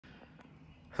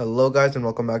Hello guys and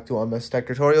welcome back to MS Tech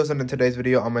Tutorials, and in today's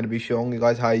video I'm going to be showing you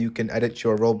guys how you can edit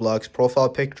your Roblox profile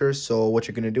pictures. So what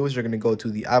you're going to do is you're going to go to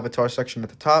the avatar section at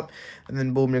the top, and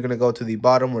then boom, you're going to go to the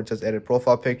bottom where it says edit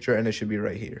profile picture, and it should be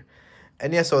right here.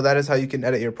 And yeah, so that is how you can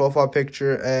edit your profile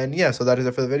picture. And yeah, so that is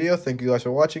it for the video. Thank you guys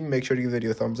for watching. Make sure to give the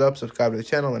video a thumbs up, subscribe to the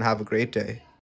channel, and have a great day.